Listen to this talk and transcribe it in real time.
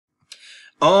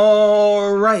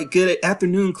All right, good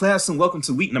afternoon, class, and welcome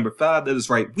to week number 5. That is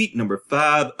right, week number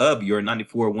 5 of your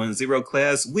 9410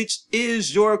 class, which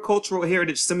is your cultural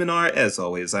heritage seminar. As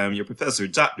always, I am your professor,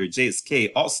 Dr. J.S.K.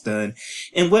 Alston,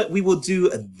 and what we will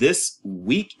do this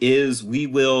week is we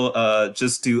will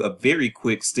just do a very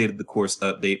quick state of the course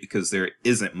update because there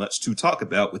isn't much to talk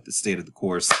about with the state of the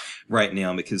course right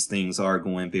now because things are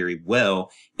going very well.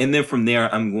 And then from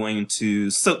there, I'm going to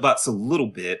soapbox a little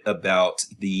bit about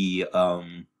the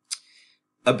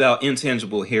about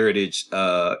intangible heritage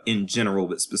in general,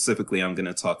 but specifically I'm going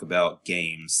to talk about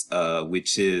games,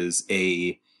 which is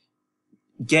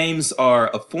games are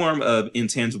a form of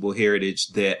intangible heritage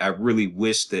that I really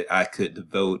wish that I could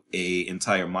devote a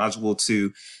entire module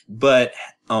to, but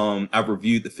I've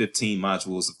reviewed the 15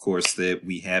 modules, of course, that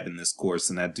we have in this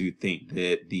course, and I do think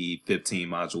that the 15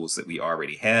 modules that we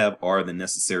already have are the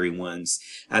necessary ones.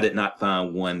 I did not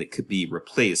find one that could be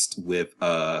replaced with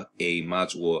a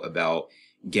module about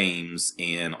games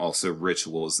and also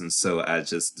rituals, and so I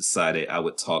just decided I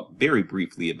would talk very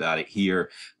briefly about it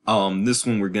here. This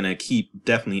one we're gonna keep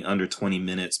definitely under 20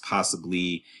 minutes,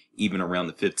 possibly even around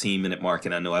the 15-minute mark,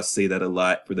 and I know I say that a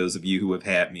lot for those of you who have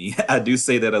had me. I do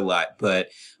say that a lot, but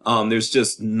there's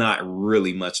just not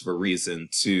really much of a reason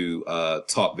to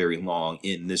talk very long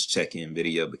in this check-in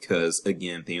video because,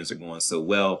 again, things are going so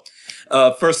well.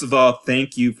 First of all,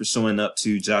 thank you for showing up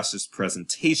to Josh's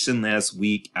presentation last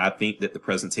week. I think that the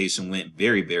presentation went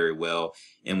very, very well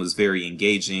and was very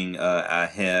engaging. I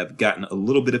have gotten a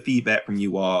little bit of feedback from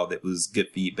you all that was good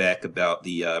feedback about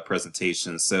the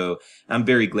presentation. So I'm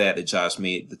very glad that Josh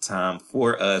made the time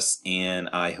for us, and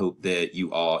I hope that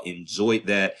you all enjoyed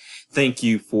that. Thank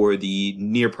you for the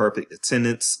near perfect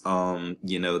attendance.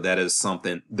 That is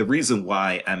something, the reason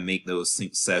why I make those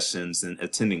sync sessions and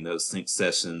attending those sync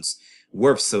sessions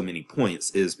worth so many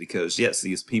points is because, yes,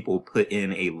 these people put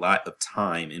in a lot of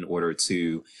time in order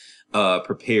to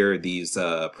prepare these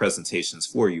presentations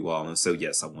for you all, and so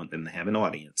yes, I want them to have an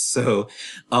audience. So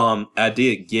I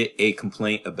did get a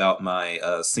complaint about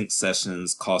my sync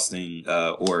sessions costing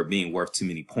or being worth too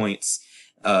many points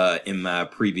in my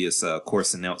previous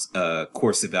course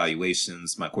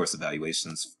evaluations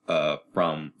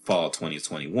from fall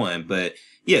 2021. But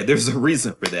yeah, there's a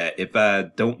reason for that. If I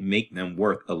don't make them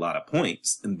worth a lot of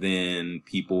points, then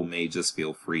people may just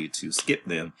feel free to skip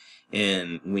them.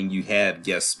 And when you have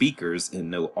guest speakers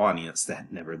and no audience,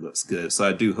 that never looks good. So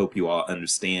I do hope you all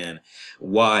understand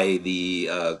why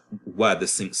the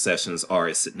sync sessions are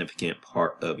a significant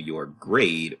part of your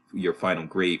grade, your final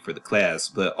grade for the class.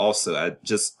 But also, I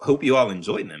just hope you all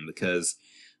enjoy them because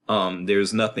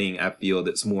there's nothing I feel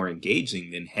that's more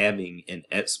engaging than having an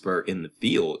expert in the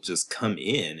field just come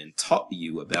in and talk to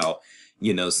you about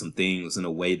some things in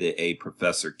a way that a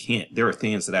professor can't. There are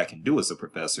things that I can do as a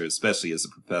professor, especially as a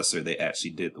professor that actually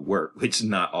did the work, which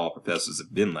not all professors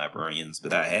have been librarians,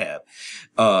 but I have.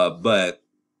 But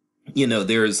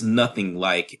there is nothing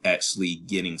like actually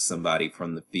getting somebody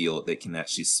from the field that can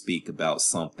actually speak about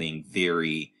something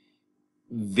very,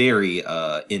 very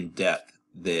in depth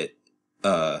that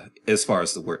as far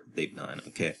as the work that they've done.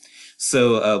 Okay.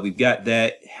 So we've got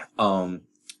that.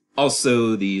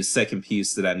 Also, the second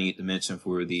piece that I need to mention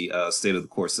for the state of the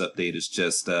course update is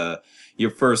just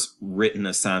your first written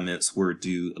assignments were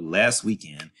due last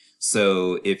weekend.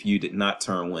 So if you did not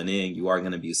turn one in, you are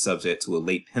going to be subject to a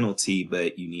late penalty,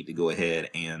 but you need to go ahead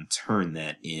and turn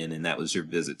that in. And that was your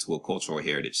visit to a cultural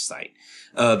heritage site.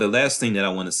 The last thing that I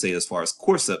want to say as far as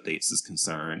course updates is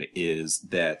concerned is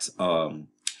that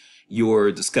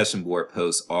your discussion board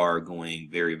posts are going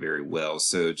very, very well.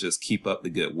 So just keep up the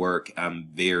good work. I'm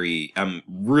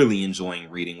really enjoying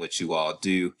reading what you all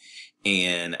do.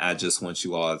 And I just want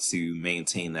you all to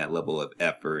maintain that level of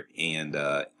effort. And,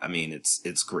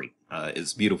 it's great.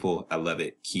 It's beautiful. I love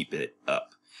it. Keep it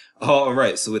up. All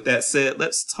right. So with that said,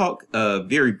 let's talk,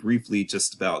 very briefly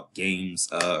just about games,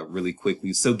 really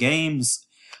quickly. So games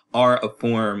are a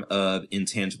form of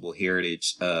intangible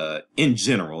heritage in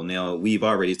general. Now, we've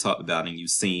already talked about, and you've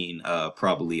seen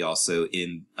probably also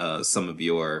in some of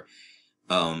your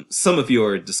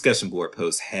discussion board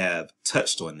posts have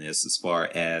touched on this as far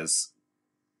as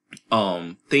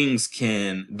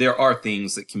there are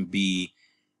things that can be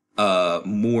in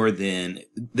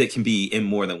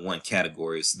more than one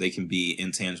category. So they can be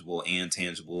intangible and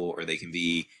tangible, or they can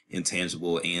be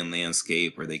intangible and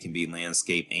landscape, or they can be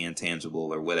landscape and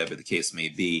tangible, or whatever the case may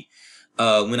be.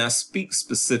 When I speak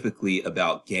specifically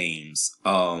about games,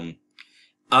 I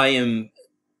am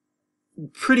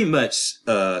pretty much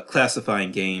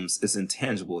classifying games as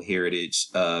intangible heritage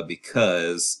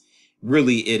because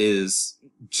really it is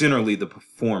generally the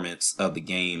performance of the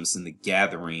games and the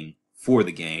gathering for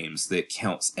the games that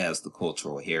counts as the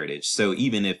cultural heritage. So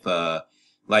even if,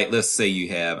 like, let's say you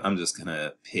have, I'm just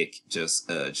gonna pick just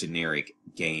a generic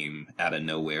game out of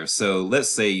nowhere. So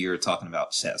let's say you're talking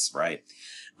about chess, right?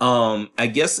 I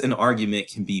guess an argument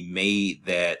can be made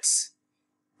that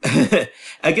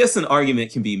I guess an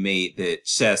argument can be made that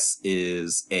chess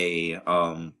is a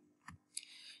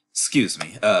excuse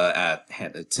me, I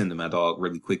had to tend to my dog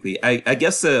really quickly. I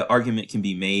guess an argument can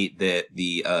be made that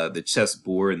the chess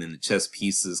board and then the chess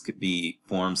pieces could be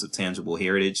forms of tangible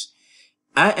heritage.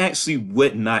 I actually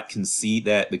would not concede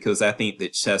that, because I think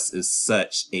that chess is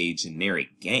such a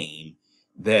generic game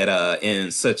that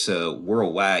in such a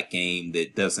worldwide game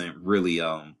that doesn't really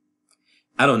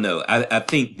I don't know. I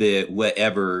think that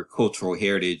whatever cultural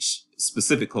heritage,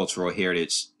 specific cultural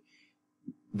heritage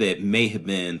that may have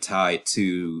been tied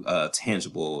to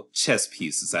tangible chess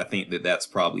pieces, I think that that's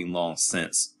probably long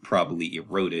since probably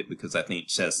eroded, because I think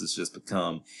chess has just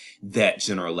become that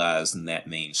generalized and that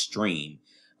mainstream.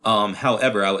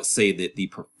 However, I would say that the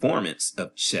performance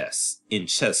of chess in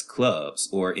chess clubs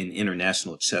or in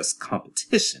international chess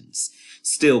competitions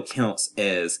still counts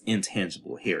as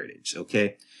intangible heritage.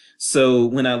 Okay. So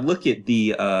when I look at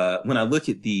the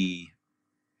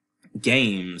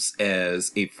games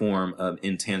as a form of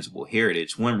intangible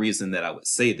heritage, one reason that I would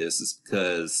say this is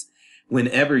because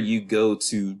whenever you go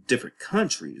to different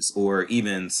countries, or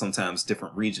even sometimes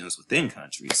different regions within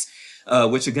countries,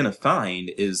 what you're going to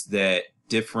find is that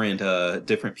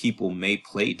different people may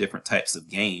play different types of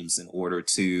games in order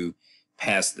to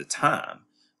pass the time.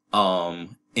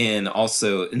 And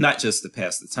also not just to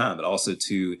pass the time, but also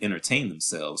to entertain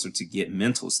themselves, or to get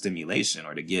mental stimulation,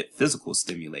 or to get physical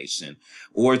stimulation,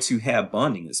 or to have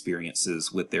bonding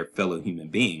experiences with their fellow human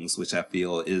beings, which I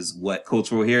feel is what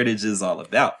cultural heritage is all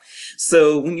about.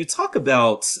 So when you talk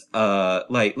about,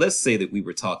 like, let's say that we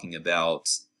were talking about,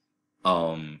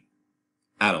 I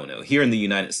don't know, here in the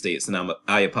United States, and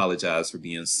I apologize for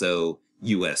being so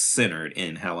U.S. centered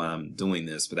in how I'm doing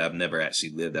this, but I've never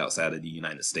actually lived outside of the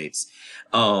United States.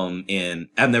 And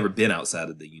I've never been outside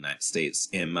of the United States,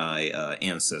 and my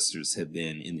ancestors have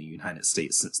been in the United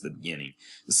States since the beginning.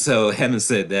 So having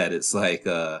said that, it's like,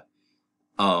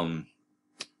 and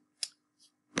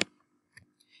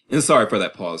sorry for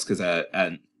that pause, because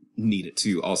I needed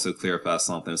to also clarify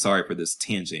something. Sorry for this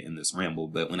tangent and this ramble,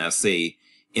 but when I say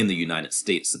in the United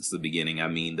States since the beginning, I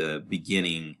mean the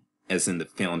beginning as in the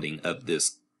founding of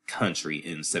this country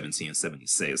in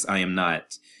 1776. I am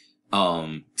not,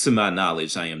 to my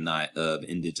knowledge, I am not of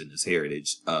indigenous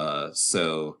heritage.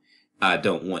 So I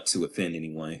don't want to offend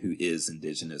anyone who is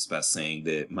indigenous by saying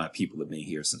that my people have been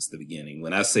here since the beginning.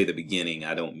 When I say the beginning,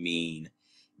 I don't mean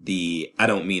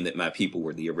that my people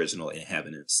were the original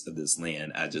inhabitants of this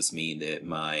land. I just mean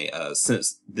that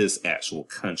since this actual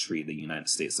country, the United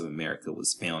States of America,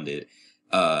 was founded,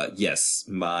 yes,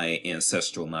 my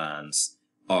ancestral lines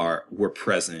were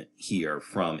present here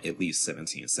from at least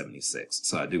 1776.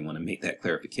 So I do want to make that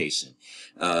clarification,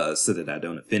 so that I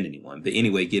don't offend anyone. But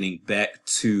anyway, getting back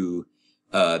to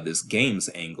this games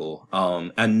angle,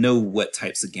 I know what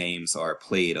types of games are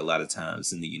played a lot of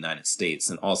times in the United States,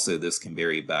 and also this can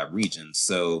vary by region.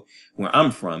 So where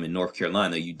I'm from in North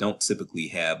Carolina, you don't typically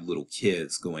have little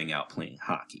kids going out playing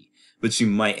hockey. But you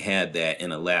might have that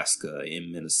in Alaska,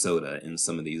 in Minnesota, in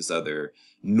some of these other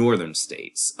northern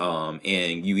states.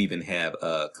 And you even have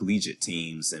collegiate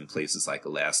teams in places like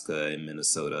Alaska and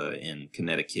Minnesota and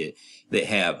Connecticut that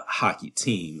have hockey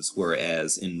teams.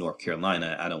 Whereas in North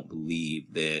Carolina, I don't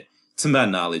believe that, to my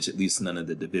knowledge, at least none of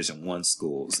the Division I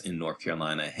schools in North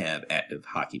Carolina have active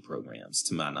hockey programs,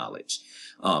 to my knowledge,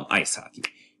 ice hockey.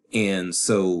 And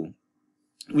so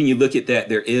when you look at that,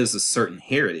 there is a certain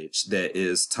heritage that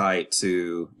is tied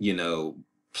to,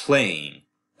 playing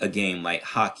a game like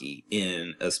hockey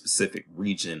in a specific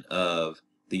region of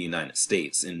the United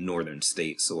States, in northern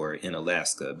states or in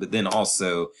Alaska. But then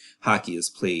also hockey is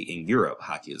played in Europe,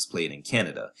 hockey is played in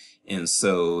Canada. And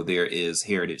so there is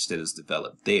heritage that is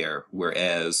developed there.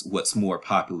 Whereas what's more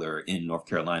popular in North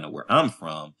Carolina, where I'm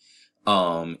from,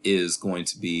 is going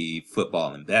to be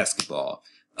football and basketball.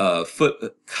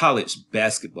 College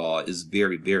basketball is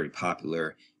very, very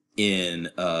popular in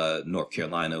North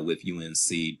Carolina, with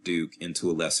UNC, Duke, and to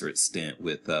a lesser extent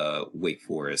with Wake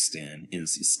Forest and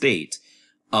NC State.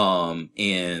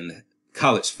 And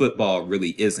college football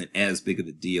really isn't as big of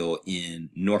a deal in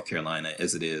North Carolina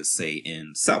as it is, say,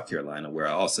 in South Carolina, where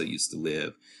I also used to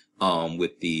live,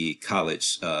 with the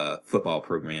college football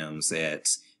programs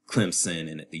at Clemson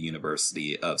and at the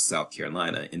University of South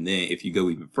Carolina. And then if you go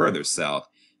even further south,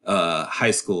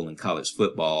 high school and college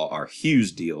football are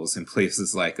huge deals in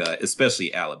places like,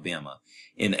 especially Alabama.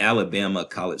 In Alabama,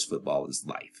 college football is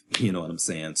life. You know what I'm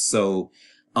saying? So,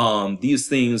 these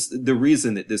things, the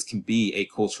reason that this can be a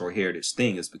cultural heritage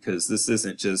thing is because this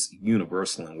isn't just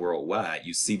universal and worldwide.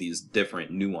 You see these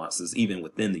different nuances even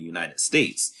within the United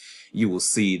States. You will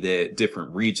see that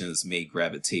different regions may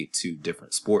gravitate to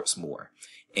different sports more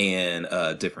and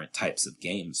different types of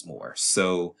games more.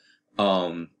 So,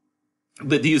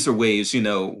 but these are ways, you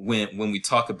know, when we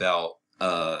talk about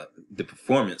the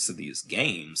performance of these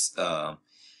games,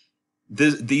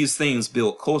 these things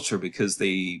build culture because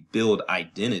they build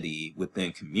identity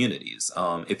within communities.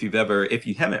 If you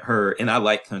haven't heard, and I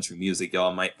like country music,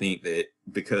 y'all might think that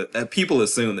because people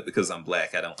assume that because I'm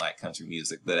black, I don't like country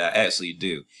music, but I actually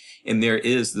do. And there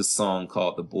is this song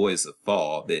called "The Boys of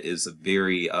Fall" that is a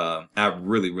very, I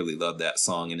really, really love that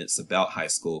song, and it's about high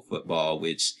school football,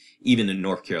 which even in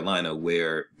North Carolina,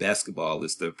 where basketball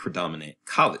is the predominant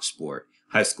college sport,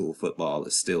 high school football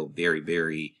is still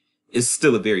it's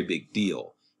still a very big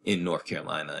deal in North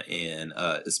Carolina, and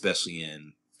especially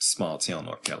in small town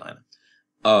North Carolina.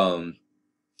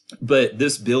 But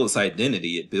this builds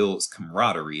identity, it builds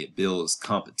camaraderie, it builds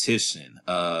competition.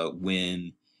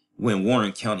 When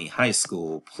Warren County High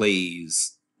School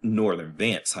plays Northern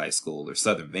Vance High School or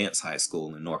Southern Vance High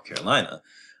School in North Carolina,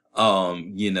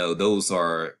 you know, those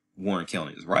are Warren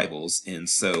County's rivals. And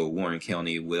so Warren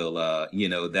County will, you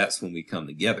know, that's when we come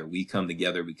together. We come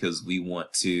together because we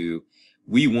want to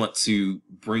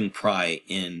bring pride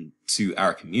into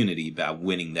our community by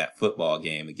winning that football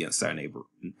game against our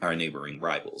neighboring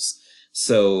rivals.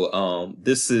 So,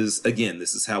 this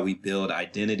is how we build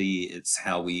identity. It's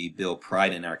how we build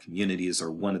pride in our communities,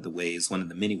 or one of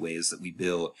the many ways that we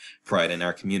build pride in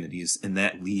our communities. And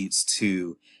that leads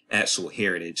to actual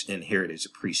heritage and heritage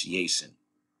appreciation.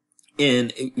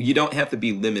 And you don't have to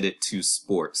be limited to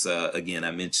sports. Again,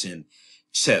 I mentioned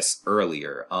chess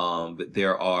earlier, but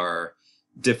there are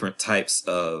different types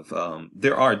of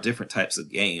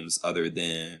games other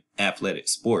than athletic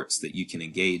sports that you can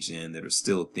engage in that are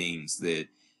still things that,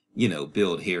 you know,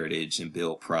 build heritage and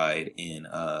build pride in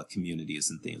communities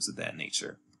and things of that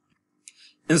nature.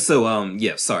 And so,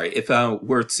 yeah, sorry, if I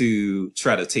were to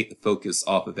try to take the focus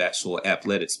off of actual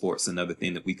athletic sports, another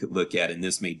thing that we could look at, and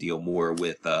this may deal more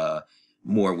with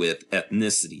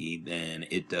ethnicity than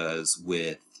it does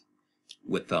with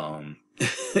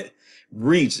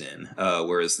region.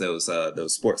 Whereas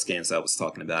those sports games I was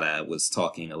talking about, I was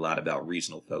talking a lot about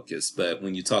regional focus. But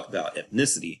when you talk about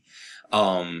ethnicity,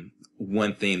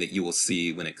 one thing that you will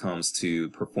see when it comes to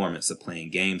performance of playing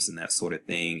games and that sort of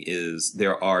thing is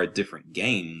there are different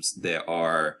games that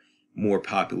are more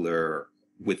popular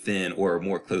within or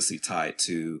more closely tied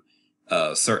to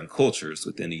certain cultures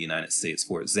within the United States.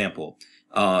 For example,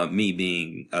 me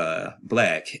being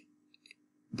Black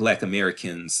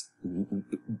Americans,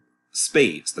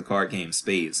 Spades, the card game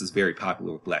Spades, is very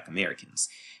popular with Black Americans,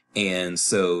 and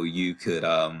so you could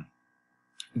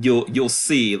you'll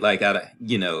see, like,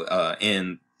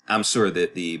 and I'm sure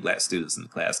that the Black students in the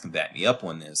class can back me up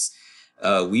on this.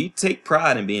 We take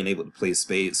pride in being able to play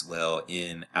spades well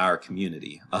in our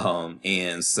community.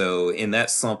 And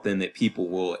that's something that people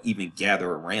will even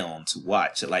gather around to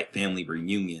watch at, like, family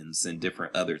reunions and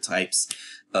different other types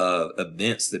of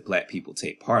events that Black people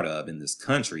take part of in this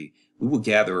country. We will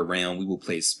gather around, we will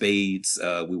play spades,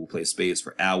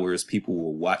 for hours. People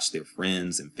will watch their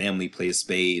friends and family play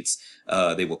spades.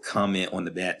 They will comment on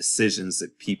the bad decisions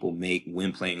that people make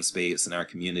when playing spades in our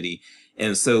community.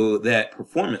 And so that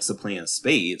performance of playing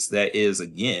spades, that is,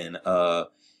 again,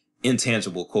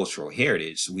 intangible cultural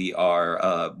heritage. We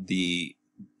are, the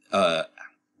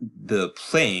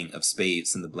playing of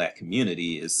spades in the Black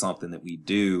community is something that we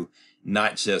do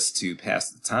not just to pass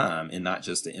the time and not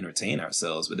just to entertain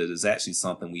ourselves, but it is actually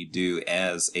something we do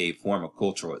as a form of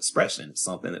cultural expression. It's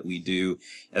something that we do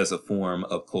as a form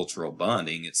of cultural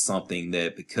bonding. It's something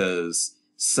that because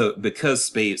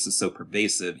spades is so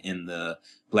pervasive in the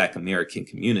Black American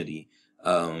community,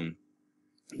 when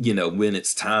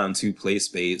it's time to play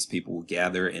spades, people will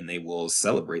gather and they will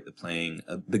celebrate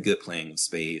the good playing of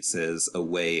spades as a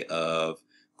way of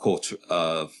culture,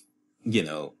 of,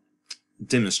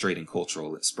 demonstrating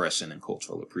cultural expression and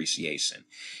cultural appreciation.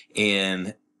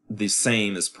 And the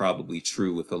same is probably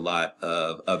true with a lot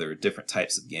of other different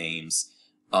types of games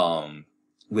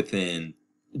within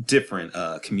different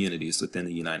communities within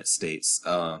the United States.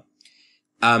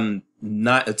 I'm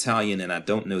not Italian and I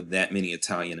don't know that many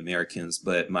Italian Americans,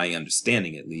 but my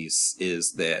understanding, at least,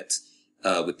 is that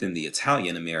within the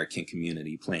Italian American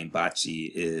community, playing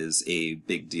bocce is a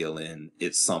big deal, and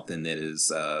it's something that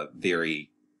is very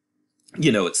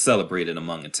it's celebrated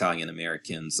among Italian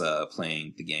Americans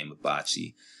playing the game of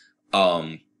bocce.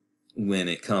 Um, when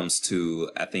it comes to,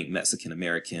 I think, Mexican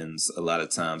Americans, a lot of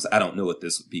times, I don't know if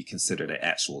this would be considered an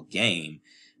actual game,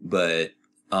 but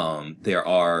there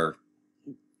are,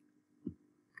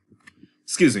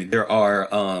 there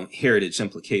are heritage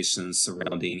implications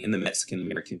surrounding, in the Mexican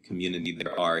American community,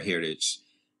 there are heritage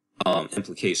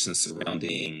implications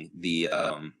surrounding the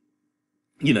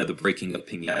breaking of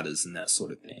piñatas and that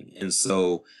sort of thing. And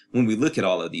so when we look at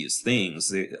all of these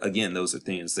things, again, those are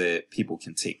things that people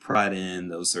can take pride in.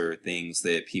 Those are things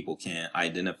that people can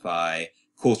identify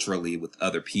culturally with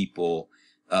other people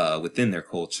within their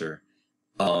culture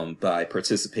by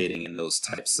participating in those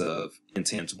types of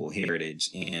intangible heritage,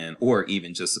 and or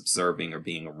even just observing or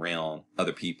being around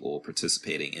other people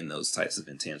participating in those types of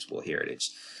intangible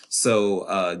heritage.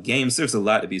 So games, there's a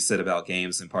lot to be said about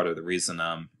games, and part of the reason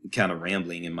I'm kind of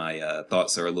rambling and my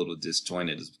thoughts are a little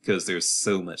disjointed is because there's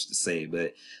so much to say,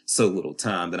 but so little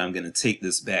time that I'm going to take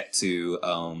this back to,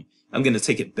 I'm going to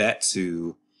take it back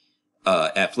to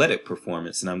athletic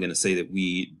performance, and I'm going to say that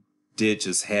we did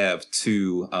just have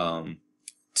two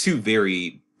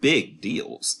very big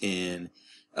deals in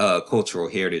cultural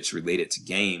heritage related to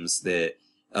games that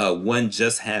one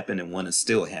just happened and one is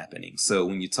still happening. So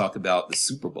when you talk about the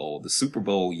Super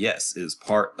Bowl, yes, is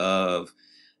part of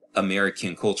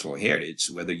American cultural heritage,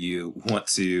 whether you want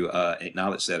to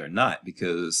acknowledge that or not,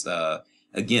 because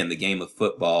again, the game of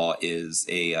football is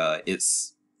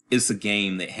it's a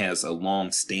game that has a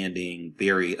long-standing,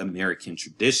 very American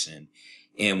tradition.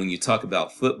 And when you talk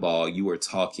about football, you are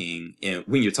talking, and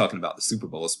when you're talking about the Super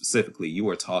Bowl specifically, you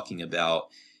are talking about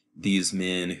these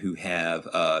men who have,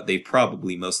 they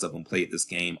probably, most of them played this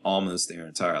game almost their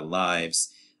entire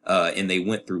lives. And they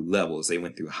went through levels. They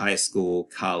went through high school,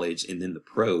 college, and then the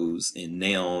pros. And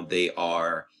now they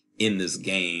are in this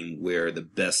game where the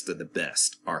best of the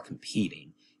best are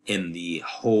competing. And the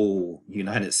whole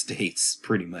United States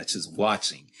pretty much is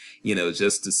watching,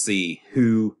 just to see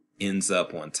who ends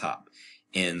up on top.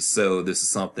 And so this is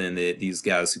something that these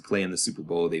guys who play in the Super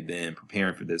Bowl, they've been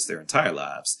preparing for this their entire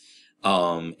lives.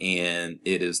 And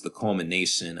it is the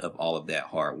culmination of all of that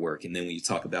hard work. And then when you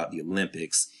talk about the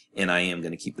Olympics, and I am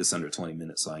going to keep this under 20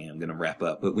 minutes, so I am going to wrap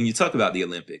up. But when you talk about the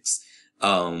Olympics,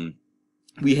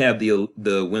 we have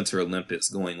the Winter Olympics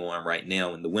going on right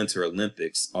now, and the Winter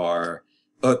Olympics are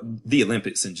the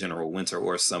Olympics in general, winter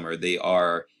or summer. They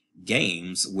are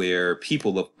games where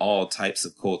people of all types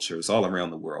of cultures all around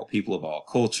the world, people of all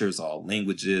cultures, all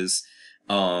languages,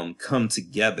 come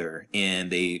together,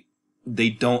 and they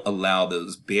don't allow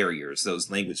those barriers,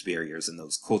 those language barriers and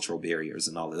those cultural barriers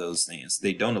and all of those things.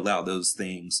 They don't allow those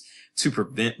things to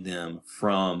prevent them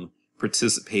from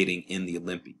participating in the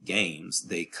Olympic Games.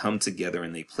 They come together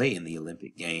and they play in the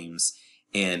Olympic Games.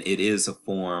 And it is a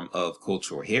form of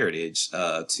cultural heritage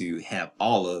to have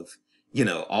all of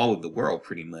the world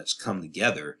pretty much come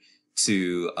together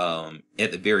to,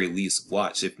 at the very least,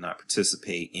 watch, if not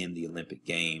participate in the Olympic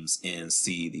Games and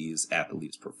see these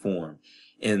athletes perform.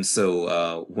 And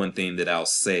so one thing that I'll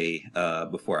say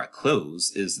before I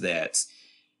close is that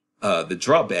the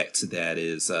drawback to that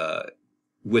is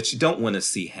what you don't want to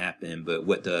see happen, but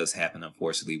what does happen,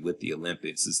 unfortunately, with the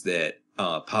Olympics is that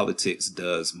politics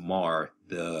does mar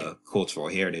the cultural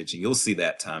heritage. And you'll see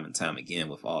that time and time again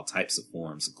with all types of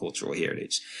forms of cultural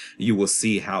heritage. You will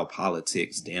see how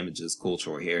politics damages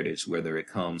cultural heritage, whether it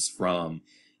comes from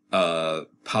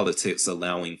politics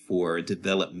allowing for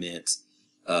development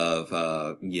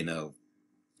of,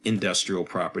 industrial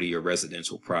property or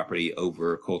residential property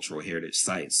over cultural heritage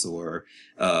sites, or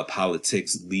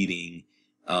politics leading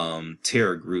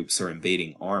terror groups or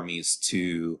invading armies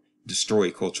to destroy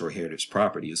cultural heritage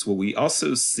properties. Well, we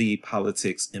also see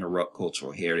politics interrupt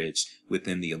cultural heritage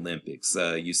within the Olympics.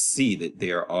 You see that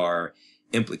there are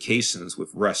implications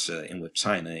with Russia and with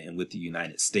China and with the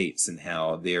United States, and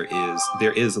how there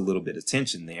is a little bit of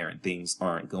tension there, and things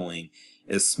aren't going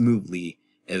as smoothly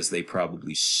as they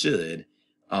probably should.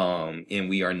 And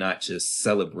we are not just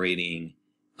celebrating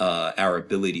our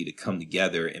ability to come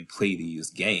together and play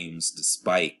these games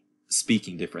despite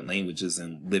speaking different languages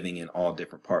and living in all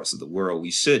different parts of the world. We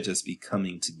should just be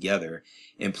coming together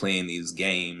and playing these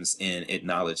games and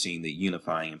acknowledging that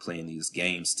unifying and playing these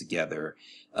games together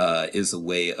is a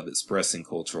way of expressing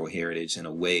cultural heritage, and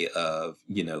a way of,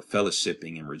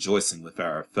 fellowshipping and rejoicing with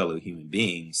our fellow human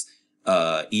beings,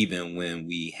 even when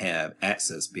we have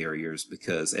access barriers,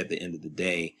 because at the end of the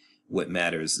day, what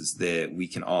matters is that we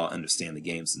can all understand the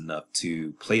games enough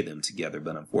to play them together.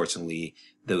 But unfortunately,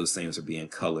 those things are being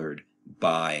colored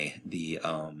by the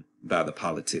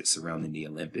politics surrounding the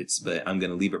Olympics. But I'm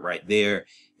going to leave it right there.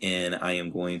 And I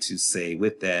am going to say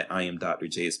with that, I am Dr.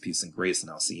 J's Peace and Grace, and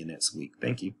I'll see you next week.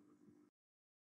 Thank you.